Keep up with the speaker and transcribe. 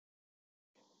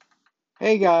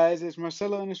Hey guys, it's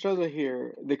Marcelo Nostroza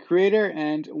here, the creator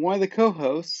and one of the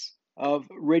co-hosts of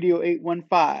Radio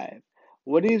 815.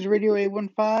 What is Radio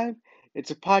 815?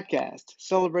 It's a podcast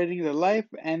celebrating the life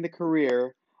and the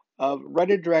career of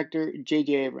writer-director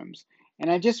J.J. Abrams.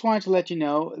 And I just wanted to let you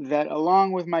know that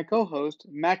along with my co-host,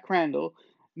 Matt Crandall,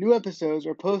 new episodes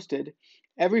are posted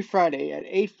every Friday at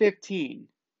 8:15.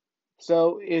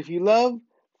 So if you love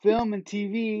film and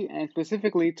TV, and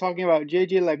specifically talking about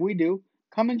JJ like we do,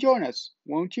 come and join us,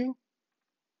 won't you?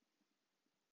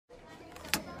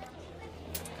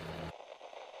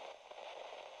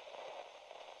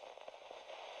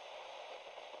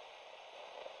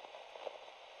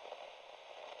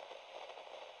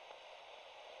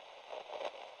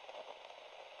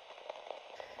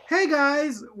 Hey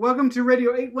guys, welcome to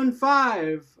Radio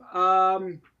 815.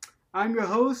 I'm your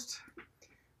host,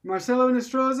 Marcelo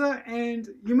Nostroza, and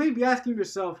you may be asking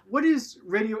yourself, what is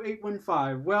Radio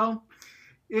 815? Well,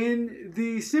 in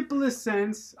the simplest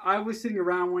sense, I was sitting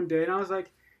around one day and I was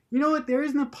like, you know what, there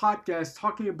isn't a podcast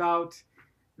talking about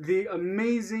the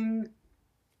amazing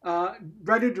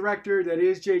writer-director that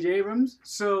is J.J. Abrams.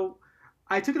 So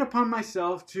I took it upon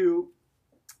myself to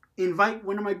invite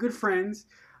one of my good friends,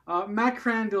 Matt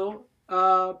Crandall,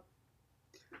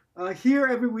 here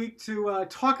every week to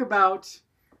talk about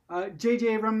J.J.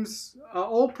 Abrams'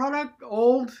 old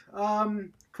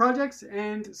projects,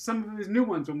 and some of his new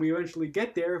ones when we eventually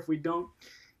get there, if we don't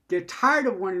get tired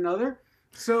of one another.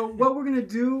 So what we're going to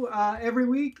do every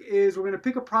week is we're going to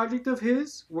pick a project of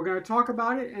his, we're going to talk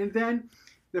about it, and then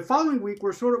the following week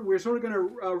we're sort of going to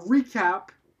recap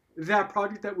that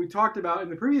project that we talked about in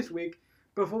the previous week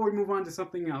before we move on to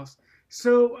something else.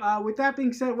 So with that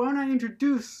being said, why don't I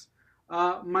introduce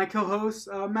my co-host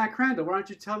Matt Crandall? Why don't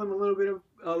you tell them a little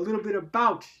bit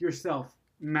about yourself,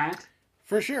 Matt?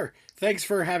 For sure. Thanks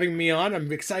for having me on.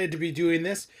 I'm excited to be doing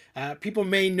this. People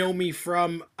may know me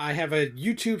from, I have a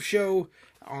YouTube show,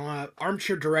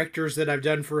 Armchair Directors, that I've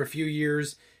done for a few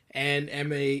years, and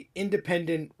am a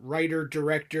independent writer,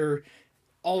 director,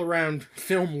 all-around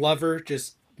film lover,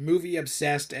 just movie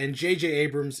obsessed, and J.J.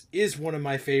 Abrams is one of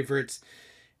my favorites.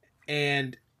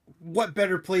 And what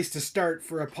better place to start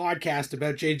for a podcast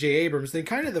about J.J. Abrams than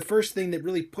kind of the first thing that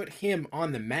really put him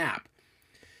on the map,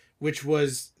 which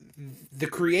was the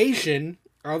creation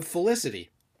of Felicity.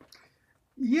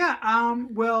 Yeah.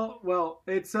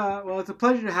 It's a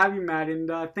pleasure to have you, Matt, and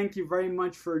thank you very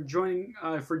much for joining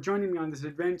me on this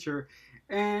adventure.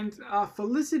 And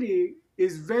Felicity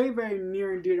is very, very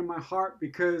near and dear to my heart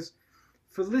because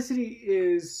Felicity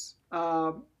is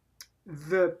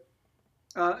the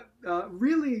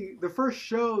really the first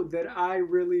show that I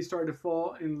really started to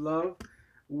fall in love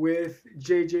with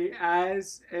JJ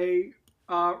as a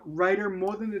writer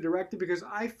more than the director, because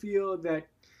I feel that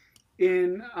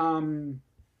in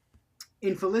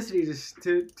Felicity,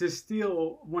 to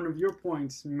steal one of your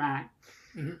points, Matt,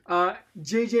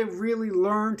 JJ really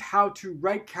learned how to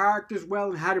write characters well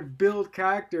and how to build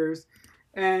characters.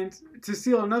 And to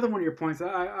steal another one of your points,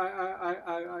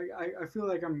 I feel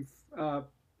like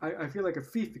I feel like a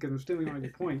thief because I'm stealing all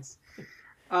your points.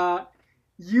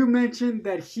 You mentioned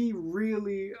that he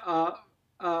really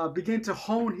began to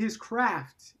hone his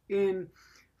craft in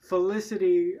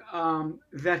Felicity,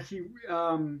 that he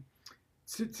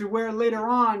to where later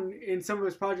on in some of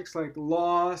his projects like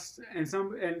Lost and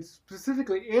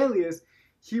specifically Alias,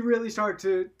 he really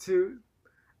started to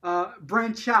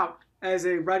branch out as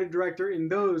a writer director in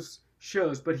those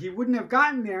shows. But he wouldn't have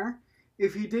gotten there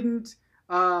if he didn't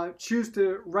choose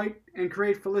to write and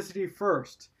create Felicity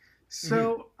first.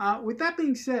 So, with that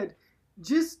being said,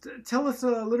 just tell us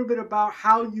a little bit about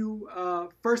how you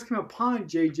first came upon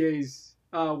JJ's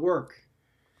work.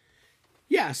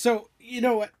 Yeah, so,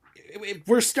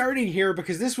 we're starting here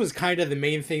because this was kind of the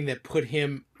main thing that put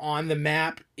him on the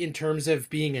map in terms of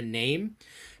being a name.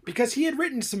 Because he had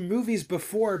written some movies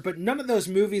before, but none of those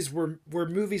movies were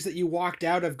movies that you walked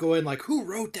out of going like, who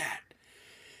wrote that?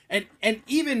 And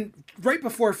even right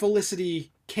before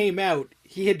Felicity came out,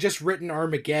 he had just written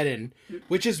Armageddon,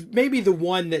 which is maybe the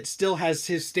one that still has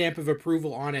his stamp of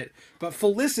approval on it. But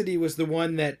Felicity was the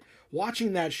one that,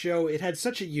 watching that show, it had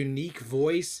such a unique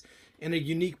voice and a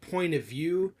unique point of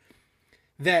view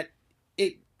that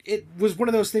it was one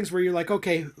of those things where you're like,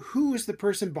 okay, who is the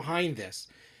person behind this?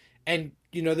 And,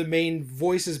 the main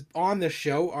voices on the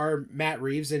show are Matt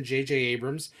Reeves and J.J.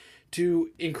 Abrams,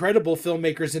 two incredible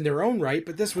filmmakers in their own right,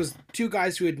 but this was two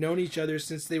guys who had known each other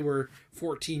since they were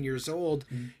 14 years old,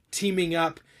 teaming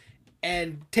up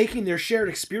and taking their shared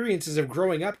experiences of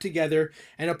growing up together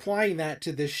and applying that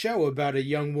to this show about a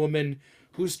young woman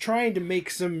who's trying to make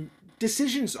some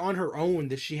decisions on her own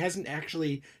that she hasn't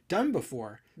actually done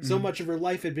before. So much of her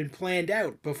life had been planned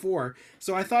out before.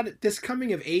 So I thought this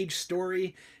coming of age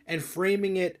story and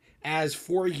framing it as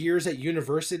 4 years at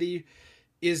university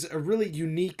is a really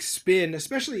unique spin,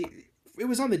 especially it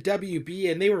was on the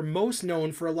WB and they were most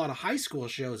known for a lot of high school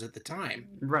shows at the time.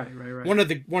 Right. One of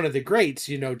the greats,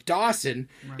 Dawson.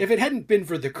 Right. If it hadn't been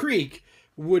for The Creek,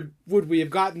 would we have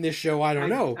gotten this show? I don't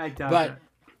know. I doubt that.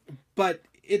 But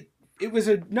it was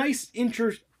a nice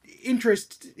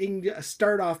interesting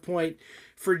start off point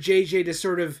for JJ to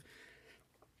sort of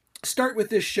start with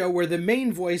this show where the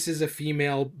main voice is a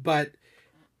female, but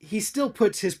he still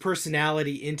puts his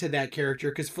personality into that character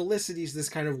because Felicity's this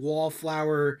kind of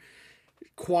wallflower,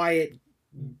 quiet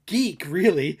geek,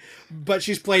 really, but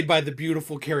she's played by the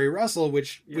beautiful Kerry Russell,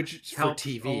 which is for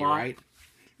TV, right?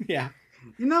 Yeah.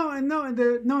 The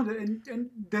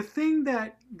thing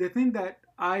that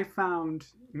I found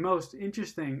most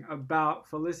interesting about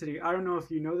Felicity, I don't know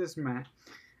if you know this, Matt,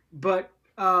 but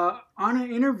on an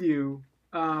interview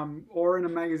or in a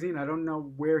magazine, I don't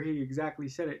know where he exactly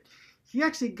said it. He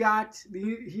actually got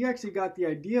the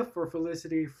idea for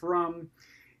Felicity from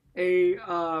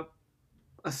a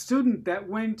student that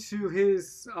went to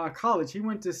his college. He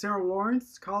went to Sarah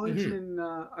Lawrence College in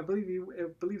I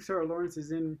believe Sarah Lawrence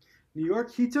is in New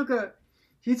York. He took an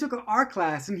art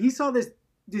class and he saw this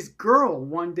girl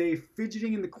one day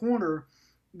fidgeting in the corner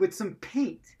with some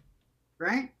paint,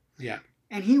 right? Yeah.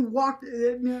 And he walked,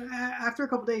 after a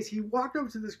couple days, he walked over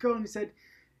to this girl and he said,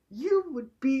 "You would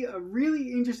be a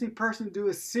really interesting person to do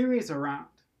a series around.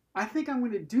 I think I'm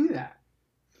going to do that."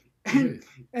 And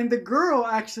the girl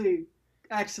actually,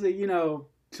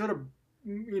 sort of,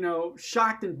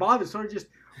 shocked and bothered, sort of just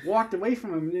walked away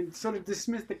from him and sort of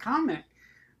dismissed the comment.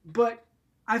 But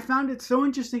I found it so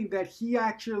interesting that he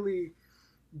actually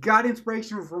got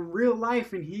inspiration from real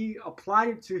life and he applied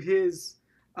it to his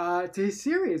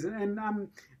series. And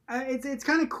it's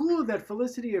kind of cool that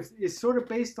Felicity is sort of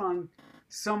based on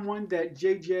someone that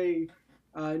JJ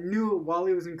knew while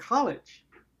he was in college.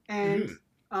 And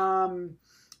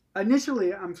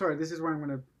initially, I'm sorry, this is where I'm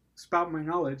going to spout my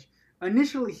knowledge.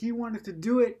 Initially, he wanted to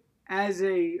do it as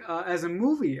a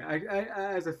movie,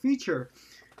 as a feature.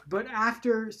 But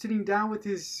after sitting down with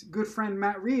his good friend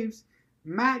Matt Reeves,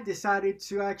 Matt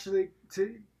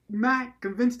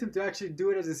convinced him to actually do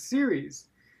it as a series.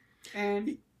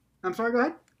 And I'm sorry, go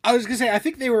ahead. I was going to say, I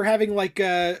think they were having like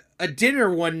a dinner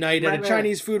one night at a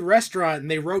Chinese food restaurant and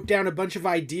they wrote down a bunch of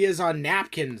ideas on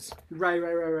napkins. Right.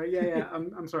 Yeah.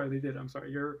 I'm sorry, they did. I'm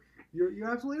sorry. You're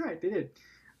absolutely right. They did.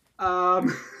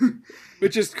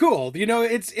 Which is cool.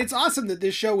 It's awesome that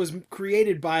this show was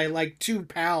created by like two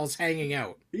pals hanging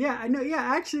out. Yeah, I know. Yeah,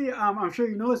 actually, I'm sure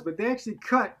you know this, but they actually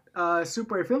cut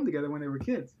Super 8 film together when they were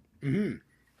kids. Mm-hmm.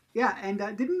 Yeah, and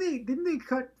didn't they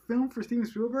cut film for Steven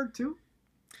Spielberg too?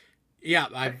 Yeah,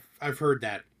 I've heard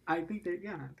that. I think they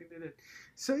did.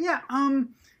 So yeah, I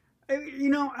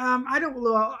don't.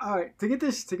 Well, all right, to get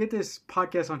this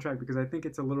podcast on track because I think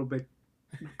it's a little bit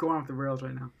going off the rails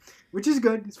right now, which is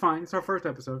good. It's fine. It's our first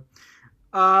episode.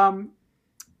 We're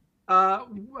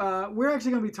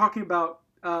actually going to be talking about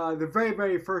the very,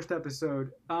 very first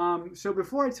episode. So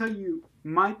before I tell you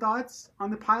my thoughts on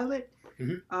the pilot,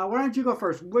 why don't you go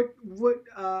first? What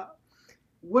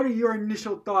are your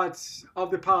initial thoughts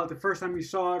of the pilot the first time you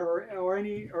saw it, or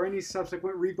any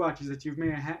subsequent rewatches that you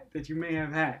may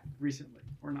have had recently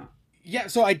or not? Yeah,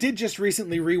 so I did just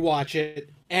recently rewatch it,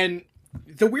 and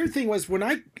the weird thing was when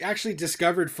I actually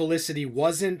discovered Felicity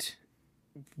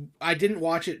I didn't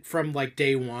watch it from like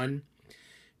day one.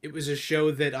 It was a show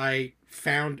that I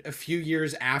found a few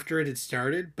years after it had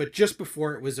started, but just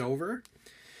before it was over.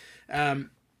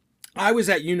 I was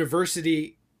at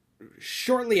university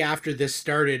shortly after this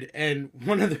started, and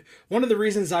one of the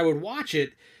reasons I would watch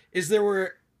it is there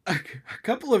were a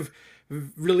couple of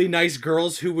really nice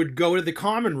girls who would go to the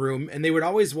common room and they would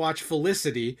always watch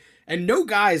Felicity, and no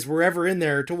guys were ever in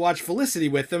there to watch Felicity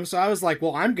with them. So I was like,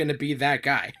 well, I'm going to be that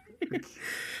guy.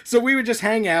 So we would just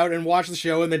hang out and watch the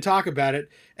show and then talk about it.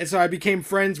 And so I became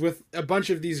friends with a bunch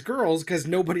of these girls because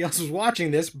nobody else was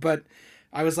watching this, but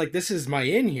I was like, this is my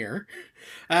in here.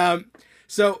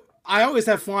 So I always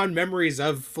have fond memories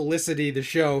of Felicity, the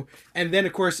show. And then,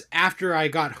 of course, after I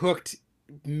got hooked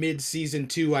mid-season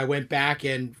 2, I went back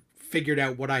and figured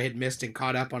out what I had missed and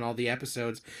caught up on all the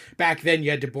episodes. Back then, you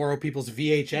had to borrow people's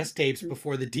VHS tapes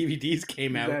before the DVDs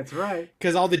came out. That's right.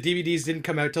 Because all the DVDs didn't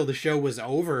come out till the show was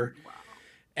over. Wow.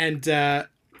 And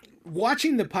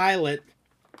watching the pilot,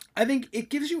 I think it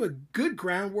gives you a good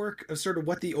groundwork of sort of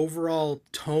what the overall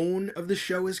tone of the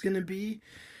show is going to be.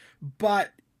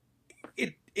 But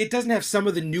it doesn't have some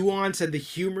of the nuance and the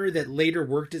humor that later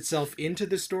worked itself into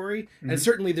the story. And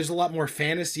certainly there's a lot more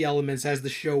fantasy elements as the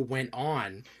show went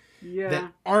on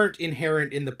that aren't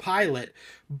inherent in the pilot.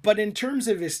 But in terms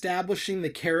of establishing the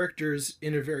characters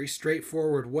in a very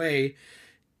straightforward way,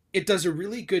 it does a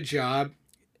really good job.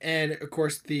 And of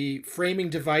course, the framing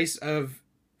device of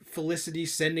Felicity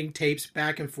sending tapes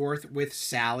back and forth with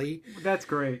Sally. That's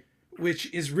great.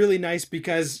 Which is really nice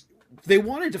because they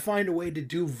wanted to find a way to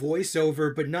do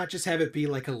voiceover, but not just have it be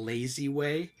like a lazy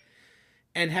way.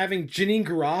 And having Janine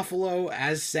Garofalo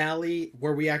as Sally,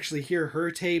 where we actually hear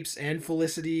her tapes and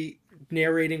Felicity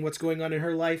narrating what's going on in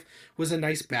her life, was a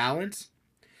nice balance.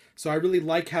 So I really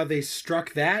like how they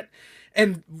struck that.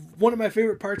 And one of my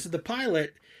favorite parts of the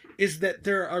pilot is that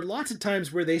there are lots of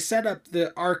times where they set up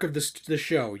the arc of the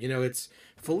show. You know, it's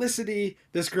Felicity,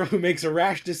 this girl who makes a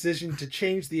rash decision to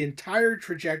change the entire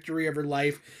trajectory of her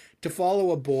life to follow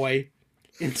a boy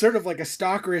in sort of like a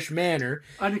stalkerish manner.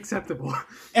 Unacceptable.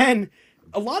 And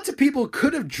lots of people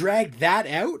could have dragged that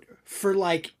out for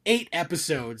like 8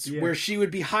 episodes where she would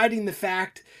be hiding the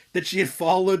fact that she had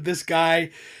followed this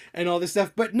guy and all this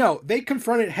stuff. But no, they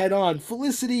confront it head on.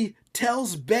 Felicity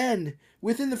tells Ben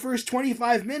within the first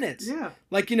 25 minutes. Yeah.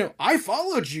 Like, you know, I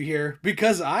followed you here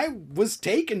because I was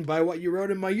taken by what you wrote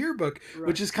in my yearbook,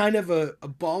 which is kind of a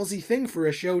ballsy thing for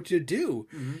a show to do.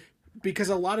 Because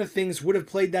a lot of things would have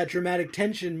played that dramatic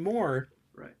tension more.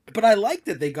 Right. But I like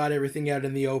that they got everything out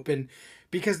in the open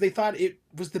because they thought it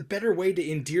was the better way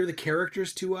to endear the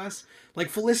characters to us. Like,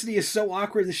 Felicity is so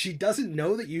awkward that she doesn't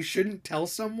know that you shouldn't tell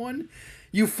someone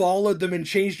you followed them and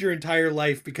changed your entire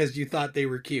life because you thought they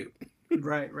were cute.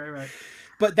 Right.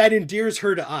 But that endears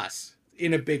her to us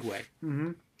in a big way.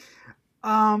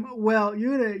 Well,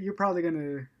 you're probably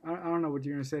gonna. I don't know what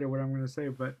you're gonna say to what I'm gonna say,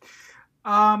 but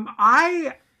I'll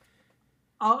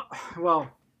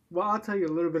tell you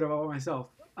a little bit about myself.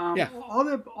 All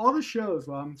the shows.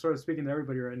 Well, I'm sort of speaking to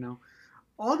everybody right now.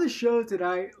 All the shows that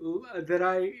I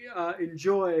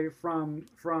enjoy, from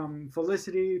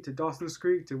Felicity to Dawson's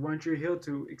Creek to One Tree Hill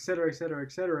to et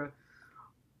cetera.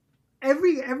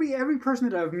 Every person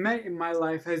that I've met in my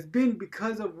life has been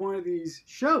because of one of these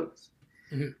shows.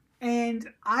 And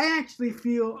I actually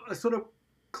feel a sort of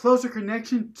closer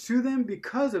connection to them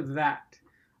because of that.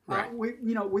 Right.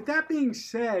 With that being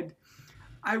said,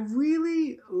 I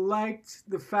really liked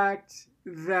the fact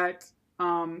that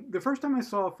the first time I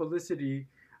saw Felicity,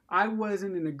 I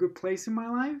wasn't in a good place in my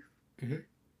life.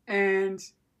 And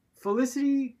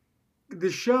Felicity,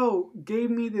 the show, gave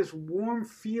me this warm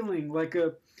feeling, like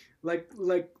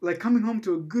coming home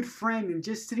to a good friend and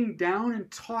just sitting down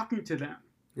and talking to them.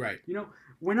 Right. You know,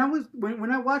 when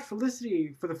I watched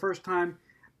Felicity for the first time,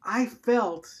 I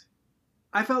felt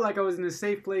like I was in a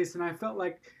safe place, and I felt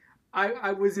like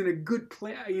I was in a good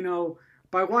place. You know,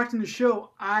 by watching the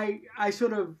show, I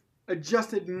sort of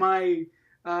adjusted my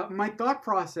thought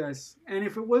process. And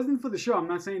if it wasn't for the show, I'm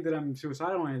not saying that I'm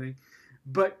suicidal or anything,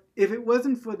 but if it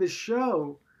wasn't for the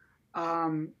show,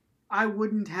 I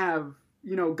wouldn't have,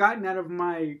 gotten out of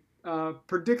my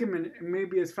predicament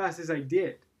maybe as fast as I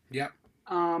did. Yep.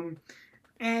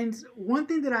 And one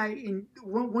thing that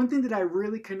I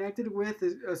really connected with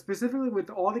is, specifically with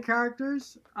all the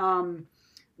characters,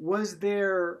 was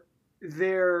their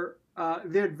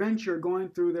adventure going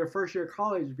through their first year of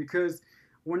college. Because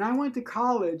when I went to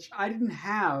college, I didn't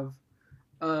have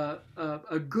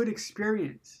a good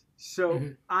experience, so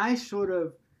I sort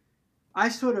of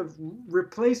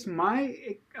replaced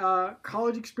my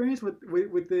college experience with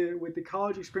the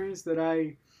college experience that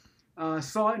I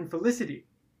saw in Felicity,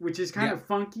 which is kind of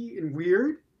funky and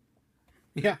weird.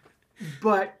 Yeah.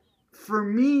 But for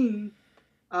me,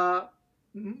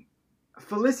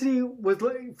 Felicity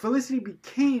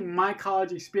became my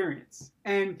college experience.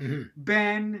 And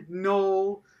Ben,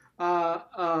 Noel,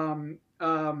 oh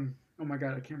my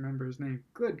God, I can't remember his name.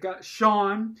 Good God,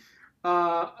 Sean,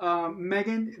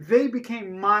 Megan, they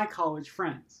became my college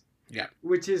friends. Yeah.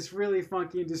 Which is really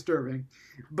funky and disturbing.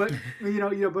 But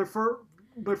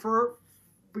but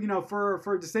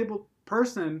for a disabled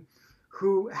person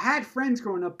who had friends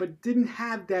growing up but didn't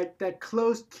have that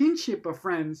close kinship of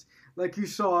friends like you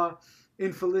saw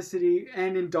in Felicity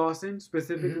and in Dawson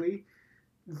specifically,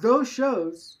 those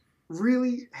shows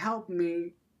really helped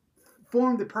me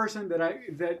form the person that I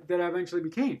eventually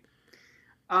became.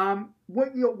 One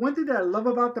thing that I love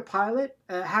about the pilot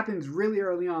happens really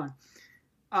early on.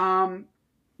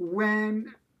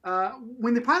 When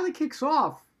the pilot kicks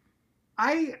off,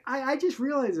 I just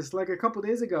realized this like a couple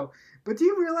days ago. But do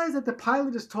you realize that the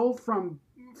pilot is told from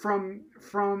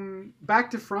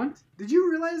back to front? Did you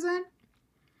realize that?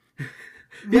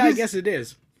 Yeah, I guess it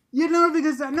is.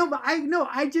 Because I know, but I know.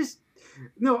 I just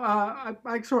No,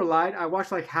 I sort of lied. I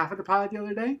watched like half of the pilot the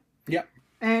other day. Yep.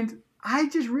 And I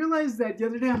just realized that the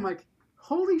other day. I'm like,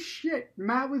 holy shit,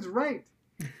 Matt was right.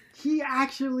 He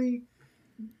actually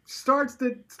starts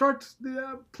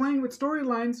playing with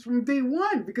storylines from day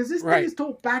one because this thing is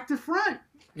told back to front.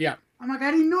 Yeah. I'm like,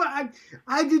 I didn't know.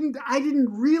 I didn't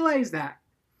realize that.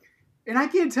 And I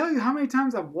can't tell you how many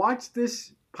times I've watched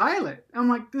this pilot. I'm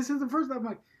like, this is the first time. I'm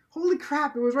like, holy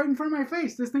crap, it was right in front of my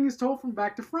face. This thing is told from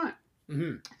back to front.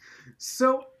 Mm-hmm.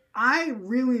 So I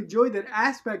really enjoyed that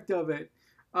aspect of it,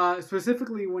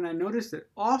 specifically when I noticed it.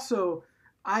 Also,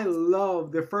 I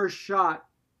love the first shot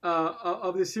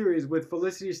of the series with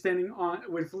Felicity sitting on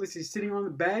the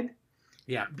bed.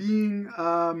 Yeah. Being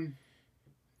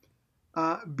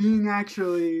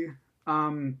actually,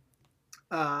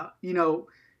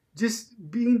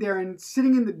 just being there and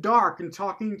sitting in the dark and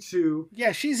talking to...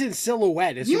 Yeah, she's in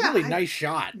silhouette. It's a really nice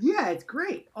shot. Yeah, it's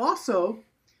great. Also,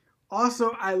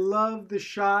 I love the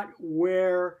shot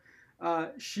where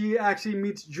she actually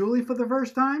meets Julie for the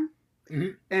first time.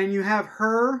 Mm-hmm. And you have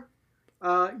her...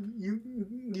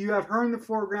 you have her in the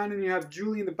foreground and you have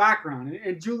Julie in the background.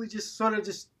 And Julie just sort of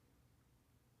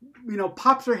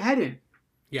pops her head in.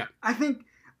 Yeah. I think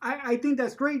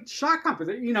that's great shot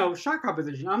composition.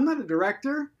 I'm not a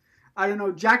director. I don't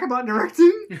know jack about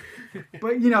directing,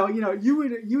 but you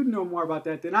would know more about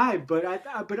that than I. But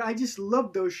I just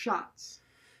love those shots.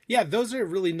 Yeah, those are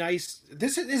really nice.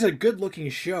 This is a good looking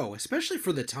show, especially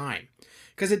for the time,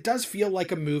 because it does feel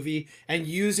like a movie. And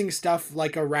using stuff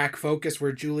like a rack focus,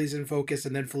 where Julie's in focus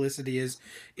and then Felicity is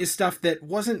stuff that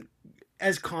wasn't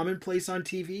as commonplace on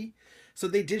TV. So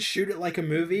they did shoot it like a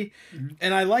movie. Mm-hmm.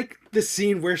 And I like the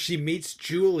scene where she meets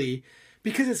Julie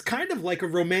because it's kind of like a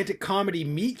romantic comedy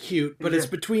meet cute, but it's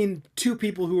between two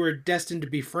people who are destined to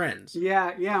be friends.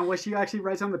 Yeah, and what she actually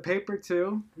writes on the paper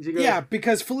too. Yeah,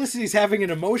 because Felicity's having an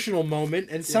emotional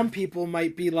moment, and some people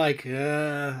might be like,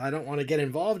 I don't want to get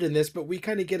involved in this, but we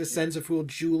kind of get a sense of who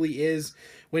Julie is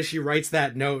when she writes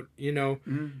that note,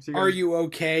 mm-hmm. Are you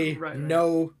okay? Right.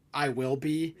 No, I will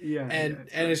be. Yeah. And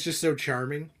it's just so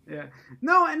charming. Yeah.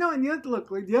 No, I know. And the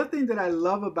other thing that I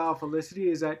love about Felicity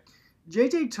is that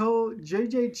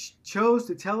JJ chose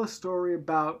to tell a story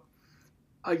about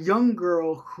a young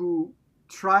girl who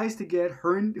tries to get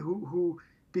her, who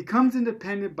becomes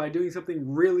independent by doing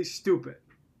something really stupid.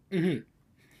 Mm-hmm.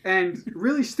 And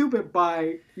really stupid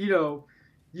by,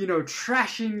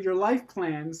 trashing your life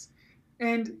plans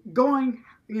and going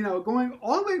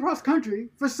all the way across country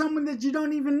for someone that you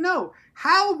don't even know.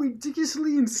 How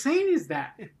ridiculously insane is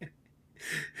that?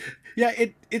 Yeah,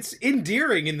 it's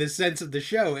endearing in the sense of the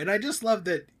show, and I just love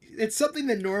that it's something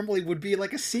that normally would be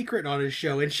like a secret on his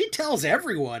show, and she tells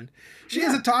everyone. She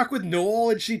has a talk with Noel,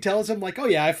 and she tells him like, oh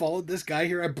yeah, I followed this guy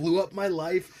here, I blew up my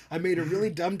life, I made a really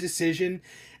dumb decision,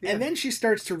 and then she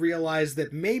starts to realize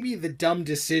that maybe the dumb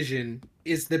decision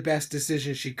is the best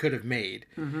decision she could have made.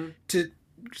 Mm-hmm. To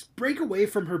just break away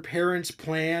from her parents'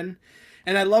 plan.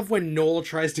 And I love when Noel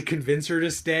tries to convince her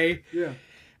to stay. Yeah.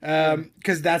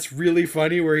 Because that's really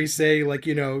funny where he's saying, like,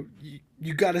 you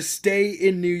got to stay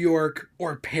in New York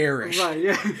or perish. Right,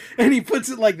 yeah. And he puts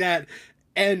it like that.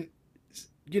 And,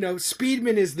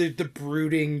 Speedman is the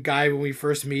brooding guy when we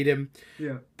first meet him.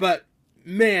 Yeah. But,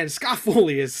 man, Scott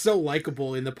Foley is so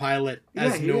likable in the pilot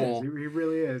as Noel. He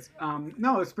really is.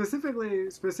 No,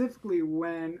 specifically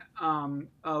when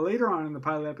later on in the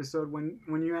pilot episode,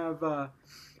 when you have...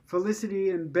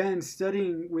 Felicity and Ben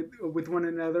studying with one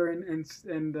another, and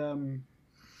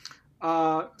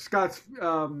Scott's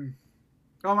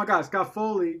Scott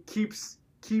Foley keeps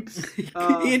he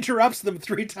interrupts them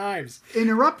 3 times,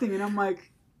 interrupting, and I'm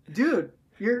like, dude,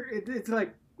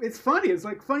 it's funny. It's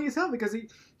like funny as hell because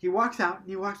he walks out and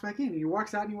he walks back in, and he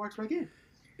walks out and he walks back in.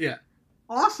 Yeah.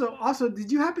 Also, did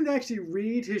you happen to actually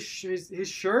read his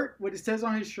shirt? What it says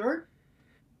on his shirt?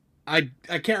 I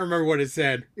can't remember what it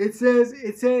said. It says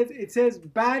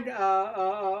bad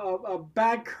a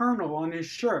bad colonel on his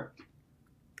shirt.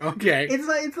 Okay. It's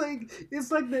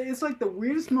like the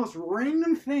weirdest, most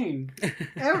random thing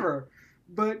ever.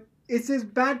 But it says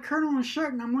bad colonel on his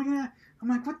shirt, and I'm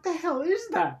like, what the hell is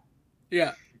that?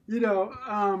 Yeah.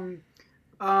 And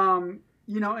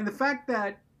the fact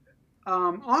that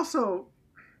also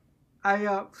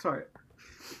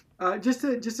just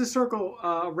to circle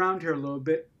around here a little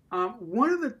bit.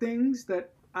 One of the things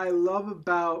that I love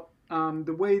about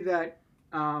the way that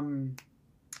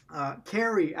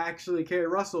Carrie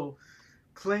Russell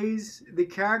plays the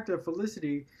character of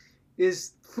Felicity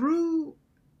is through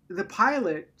the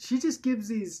pilot. She just gives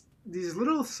these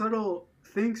little subtle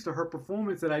things to her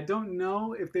performance that I don't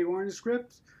know if they were in the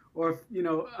script or if,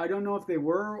 I don't know if they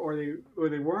were or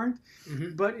they weren't.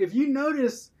 Mm-hmm. But if you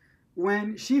notice,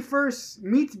 when she first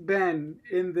meets Ben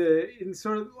in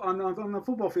sort of on the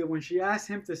football field, when she asks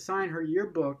him to sign her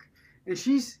yearbook, and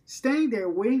she's staying there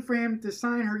waiting for him to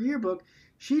sign her yearbook,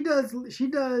 she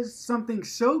does something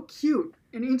so cute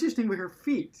and interesting with her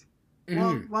feet,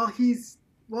 while he's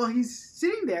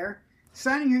sitting there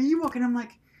signing her yearbook, and I'm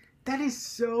like, that is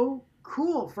so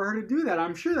cool for her to do that.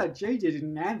 I'm sure that JJ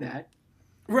didn't add that.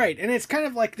 Right, and it's kind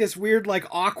of like this weird, like,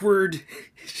 awkward,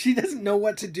 she doesn't know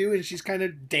what to do, and she's kind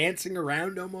of dancing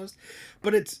around almost,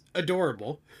 but it's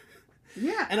adorable.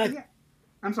 Yeah, and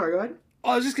I'm sorry, go ahead.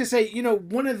 I was just going to say,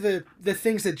 one of the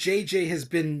things that JJ has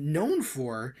been known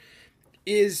for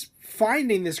is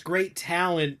finding this great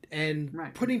talent and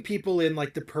putting people in,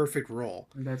 like, the perfect role.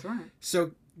 That's right.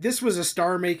 So this was a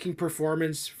star-making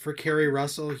performance for Kerry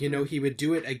Russell. He would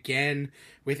do it again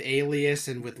with Alias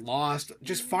and with Lost,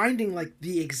 just finding, like,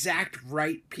 the exact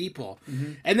right people.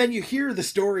 Mm-hmm. And then you hear the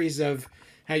stories of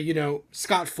how,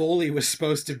 Scott Foley was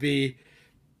supposed to be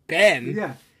Ben.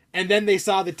 Yeah. And then they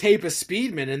saw the tape of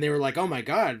Speedman, and they were like, "Oh my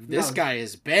God, this guy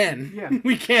is Ben. Yeah.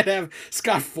 We can't have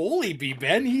Scott Foley be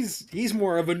Ben. He's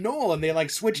more of a Noel." And they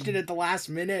like switched it at the last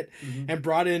minute and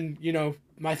brought in,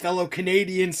 my fellow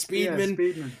Canadian Speedman.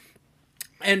 Yeah,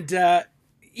 Speedman. And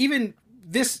even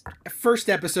this first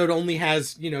episode only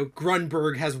has,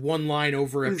 Grunberg has one line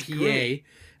over a PA great.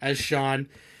 as Sean,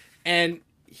 and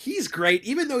he's great,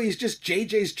 even though he's just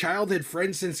JJ's childhood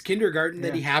friend since kindergarten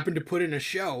that he happened to put in a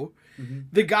show. Mm-hmm.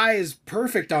 The guy is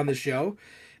perfect on the show.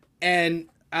 And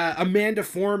Amanda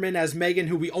Foreman as Megan,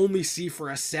 who we only see for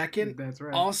a second, that's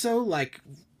right, also like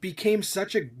became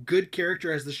such a good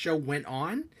character as the show went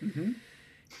on. Mm-hmm.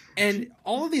 And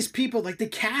all of these people, like the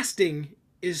casting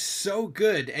is so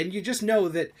good, and you just know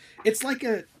that it's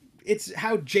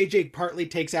how JJ partly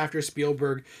takes after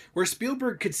Spielberg, where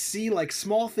Spielberg could see like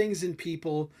small things in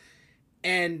people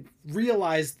and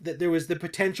realize that there was the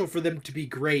potential for them to be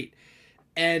great.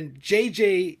 And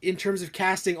JJ, in terms of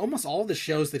casting, almost all the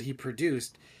shows that he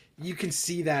produced, you can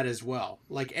see that as well.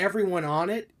 Like everyone on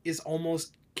it is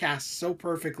almost cast so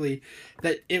perfectly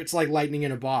that it's like lightning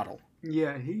in a bottle.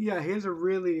 Yeah, he has a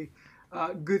really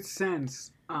good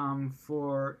sense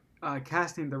for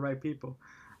casting the right people.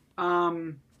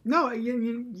 No,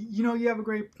 you have a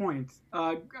great point.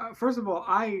 First of all,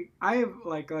 I have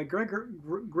like Greg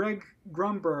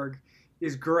Grunberg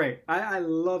is great. I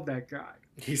love that guy.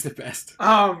 He's the best.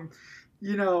 I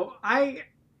think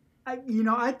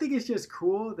it's just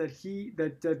cool that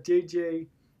JJ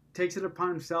takes it upon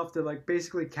himself to like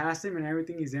basically cast him in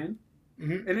everything he's in.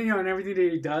 Mm-hmm. And and everything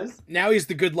that he does. Now he's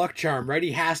the good luck charm, right?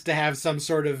 He has to have some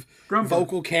sort of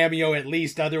vocal cameo at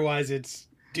least, otherwise it's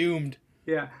doomed.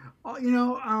 Yeah.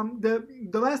 The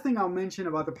last thing I'll mention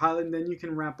about the pilot, and then you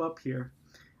can wrap up here.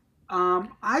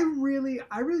 I really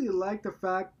like the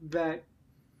fact that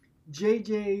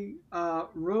JJ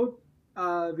wrote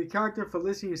the character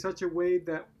Felicity in such a way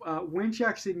that when she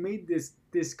actually made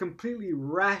this completely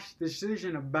rash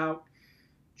decision about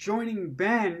joining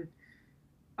Ben,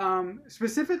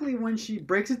 specifically when she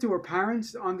breaks it to her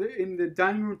parents in the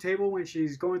dining room table when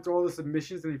she's going through all the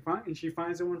submissions and she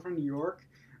finds someone from New York.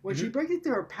 When she breaks it to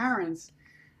her parents,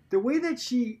 the way that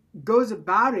she goes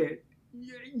about it,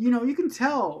 you can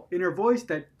tell in her voice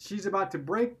that she's about to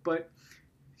break, but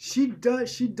she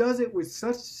does it with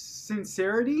such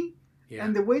sincerity,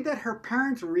 and the way that her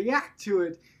parents react to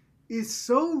it is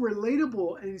so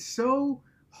relatable and so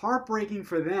heartbreaking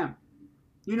for them.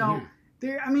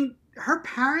 Her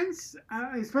parents,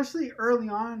 especially early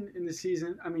on in the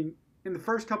season, in the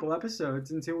first couple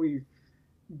episodes until we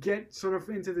get sort of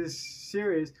into this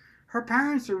series, her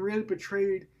parents are really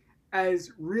portrayed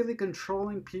as really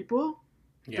controlling people,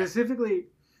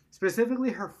 specifically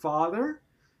her father.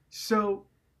 So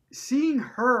seeing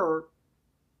her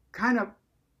kind of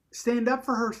stand up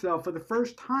for herself for the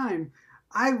first time,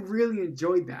 I really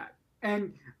enjoyed that.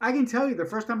 And I can tell you, the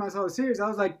first time I saw the series, I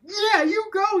was like, yeah, you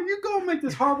go make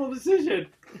this horrible decision.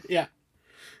 Yeah.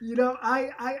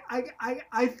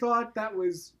 I thought that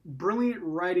was brilliant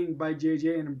writing by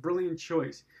JJ and a brilliant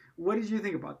choice. What did you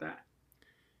think about that?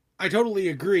 I totally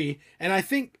agree. And I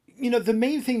think, the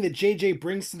main thing that JJ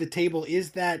brings to the table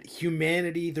is that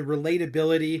humanity, the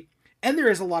relatability, and there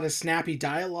is a lot of snappy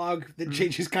dialogue that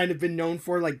JJ's kind of been known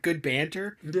for, like good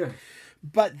banter. Yeah.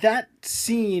 But that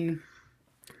scene,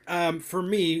 for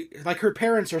me, like her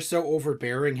parents are so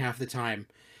overbearing half the time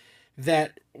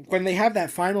that when they have that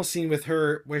final scene with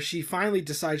her where she finally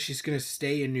decides she's going to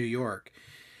stay in New York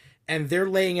and they're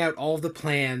laying out all the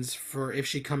plans for if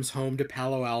she comes home to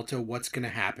Palo Alto, what's going to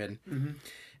happen. Mm-hmm.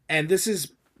 And this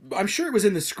is I'm sure it was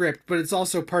in the script, but it's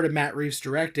also part of Matt Reeves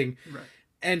directing. Right.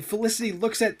 And Felicity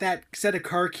looks at that set of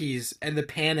car keys and the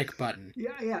panic button.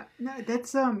 Yeah. No,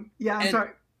 that's yeah. I'm and,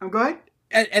 sorry. Go ahead.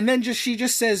 And then she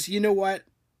just says, you know what?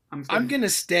 I'm gonna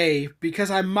stay because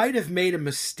I might have made a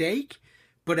mistake,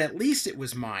 but at least it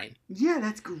was mine. Yeah,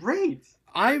 that's great.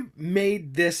 I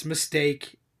made this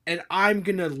mistake, and I'm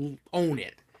gonna own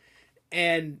it.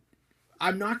 And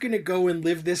I'm not gonna go and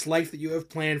live this life that you have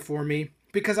planned for me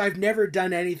because I've never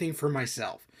done anything for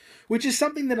myself. Which is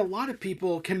something that a lot of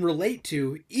people can relate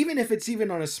to, even if it's even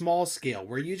on a small scale,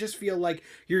 where you just feel like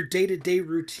your day-to-day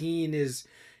routine is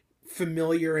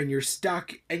familiar and you're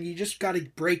stuck and you just got to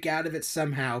break out of it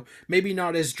somehow. Maybe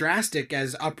not as drastic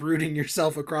as uprooting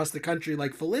yourself across the country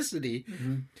like Felicity,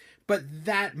 but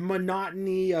that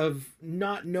monotony of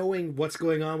not knowing what's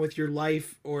going on with your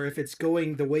life or if it's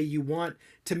going the way you want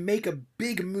to make a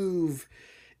big move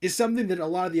is something that a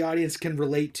lot of the audience can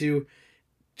relate to.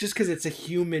 Just because it's a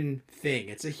human thing.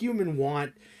 It's a human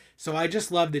want. So I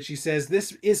just love that she says,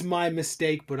 this is my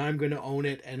mistake, but I'm going to own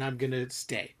it and I'm going to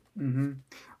stay. Mm-hmm.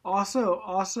 Also,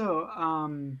 I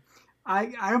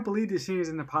don't believe this scene is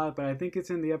in the pilot, but I think it's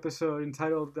in the episode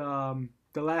entitled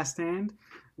The Last Stand,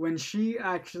 when she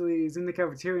actually is in the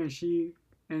cafeteria and she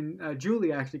and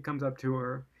Julie actually comes up to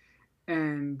her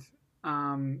and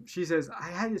she says, I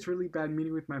had this really bad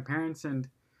meeting with my parents and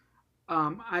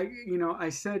I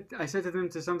said to them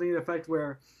to something to the effect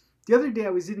where the other day I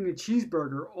was eating a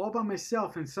cheeseburger all by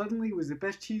myself and suddenly it was the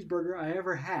best cheeseburger I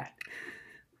ever had.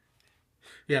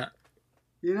 Yeah.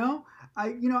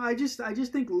 I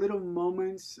just think little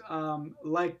moments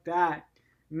like that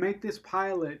make this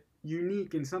pilot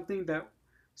unique and something that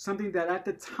at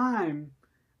the time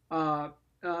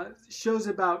shows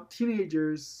about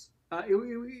teenagers.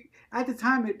 At the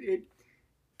time,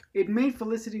 it made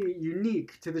Felicity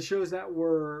unique to the shows that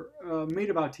were made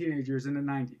about teenagers in the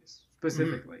 90s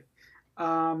specifically.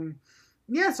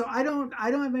 Yeah, so I don't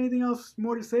have anything else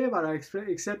more to say about it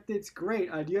except it's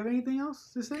great. Do you have anything else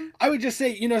to say? I would just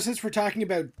say, since we're talking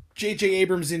about J.J.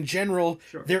 Abrams in general,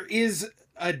 sure. There is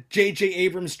a J.J.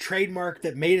 Abrams trademark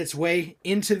that made its way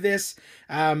into this.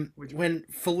 When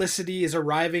Felicity is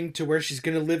arriving to where she's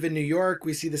going to live in New York,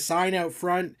 we see the sign out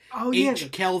front,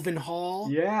 Kelvin Hall.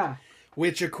 Yeah.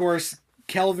 Which, of course,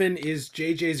 Kelvin is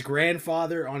JJ's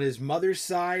grandfather on his mother's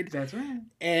side. That's right.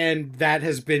 And that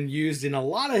has been used in a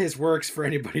lot of his works for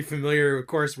anybody familiar, of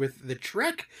course, with the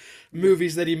Trek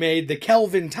movies that he made. The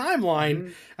Kelvin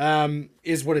timeline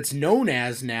is what it's known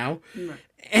as now. Right.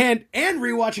 And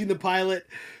rewatching the pilot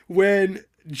when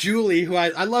Julie, who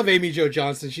I love Amy Jo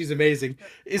Johnson, she's amazing,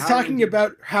 is talking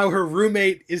about how her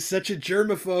roommate is such a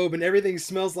germaphobe and everything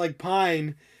smells like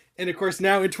pine. And of course,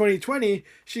 now in 2020,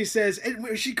 she says, and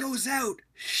when she goes out,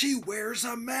 she wears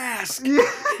a mask.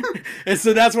 And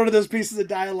so that's one of those pieces of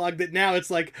dialogue that now it's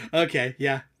like, okay,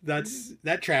 yeah, that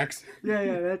tracks.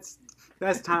 Yeah,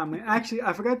 that's timely. Actually,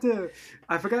 I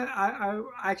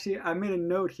made a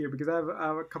note here because I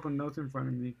have a couple of notes in front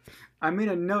of me. I made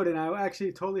a note and I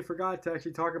actually totally forgot to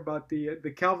actually talk about the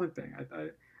Kelvin thing.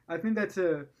 I think that's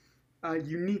a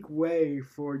unique way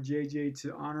for JJ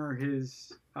to honor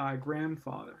his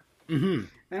grandfather. Mm-hmm.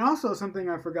 And also something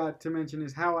I forgot to mention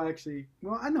is how I mentioned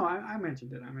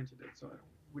it, so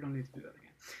we don't need to do that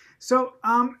again. So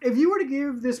if you were to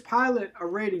give this pilot a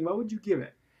rating, what would you give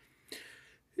it?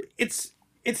 It's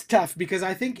tough because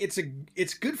I think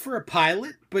it's good for a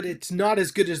pilot, but it's not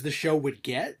as good as the show would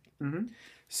get. Mm-hmm.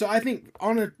 So I think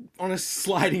on a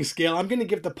sliding scale, I'm going to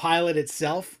give the pilot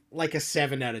itself like a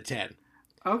 7 out of 10.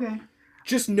 Okay.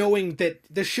 Just knowing that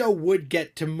the show would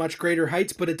get to much greater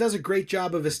heights, but it does a great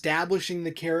job of establishing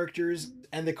the characters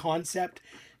and the concept,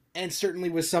 and certainly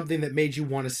was something that made you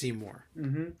want to see more.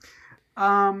 Mm-hmm.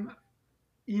 On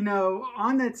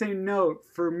that same note,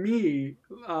 for me,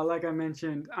 like I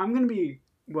mentioned, I'm going to be,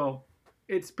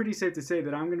 it's pretty safe to say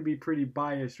that I'm going to be pretty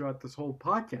biased throughout this whole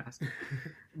podcast.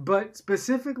 But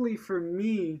specifically for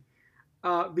me,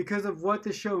 because of what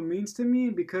the show means to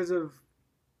me, because of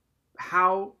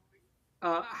how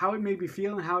it made me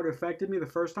feel and how it affected me the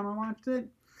first time I watched it.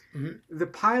 Mm-hmm. The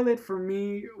pilot for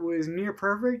me was near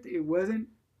perfect. It wasn't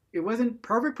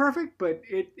perfect, but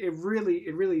it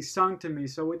really sung to me.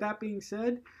 So with that being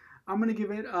said, I'm gonna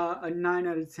give it a 9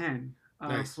 out of 10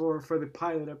 nice. for the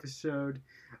pilot episode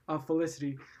of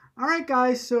Felicity. All right,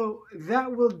 guys. So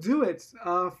that will do it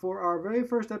for our very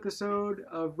first episode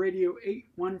of Radio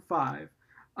 815.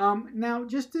 Now,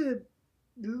 just to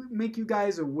make you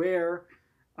guys aware.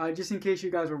 Just in case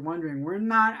you guys were wondering, we're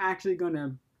not actually going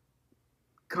to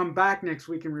come back next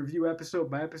week and review episode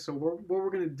by episode. What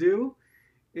we're going to do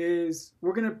is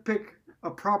we're going to pick a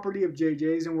property of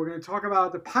JJ's, and we're going to talk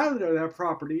about the pilot of that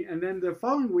property. And then the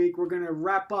following week, we're going to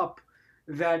wrap up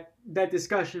that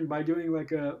discussion by doing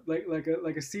like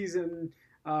a season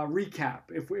recap.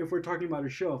 If we're talking about a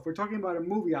show, if we're talking about a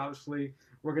movie, obviously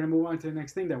we're going to move on to the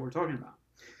next thing that we're talking about.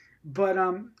 But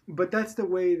that's the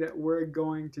way that we're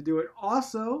going to do it.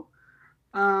 Also,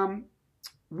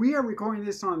 we are recording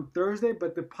this on Thursday,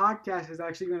 but the podcast is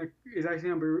going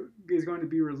to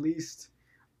be released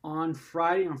on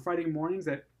Friday mornings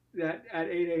at 8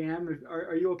 a.m.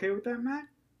 Are you okay with that, Matt?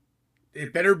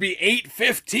 It better be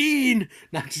 8:15.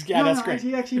 Not just that's great.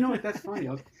 Actually, you know what? That's funny.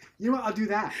 I'll do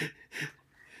that.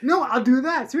 No, I'll do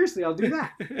that. Seriously, I'll do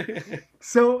that.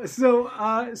 So with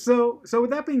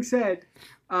that being said,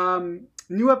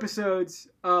 new episodes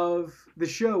of the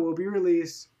show will be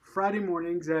released Friday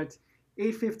mornings at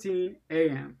 8:15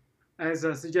 a.m. as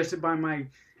suggested by my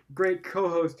great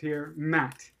co-host here,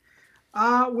 Matt.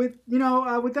 With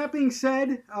that being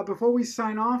said, before we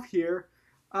sign off here,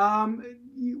 why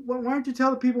don't you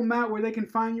tell the people, Matt, where they can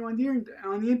find you on the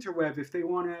interweb if they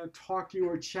want to talk to you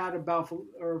or chat about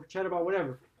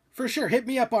whatever. For sure, hit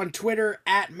me up on Twitter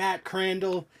at Matt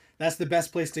Crandall. That's the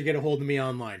best place to get a hold of me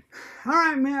online. All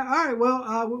right, man. All right.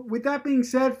 Well, with that being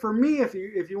said, for me, if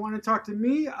you want to talk to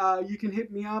me, you can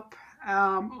hit me up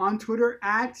on Twitter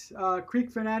at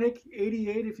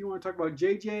CreekFanatic88 if you want to talk about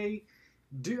JJ.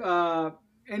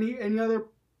 Any other.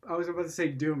 I was about to say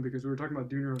Doom because we were talking about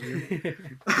Dune earlier.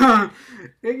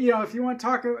 If you want to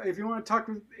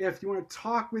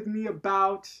talk with me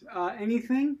about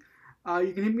anything,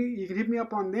 you can hit me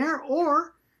up on there,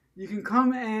 or you can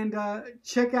come and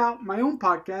check out my own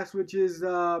podcast, which is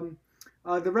the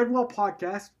Redwall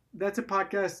Podcast. That's a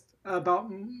podcast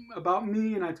about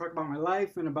me, and I talk about my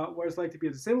life and about what it's like to be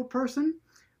a disabled person.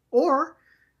 Or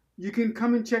you can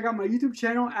come and check out my YouTube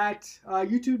channel at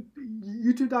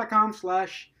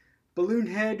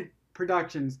youtube.com/Balloonhead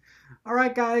Productions. All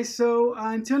right, guys. So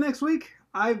until next week,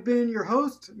 I've been your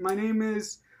host. My name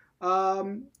is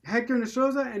Hector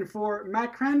Nestroza, and for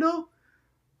Matt Crandall,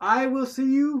 I will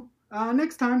see you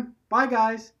next time. Bye,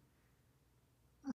 guys.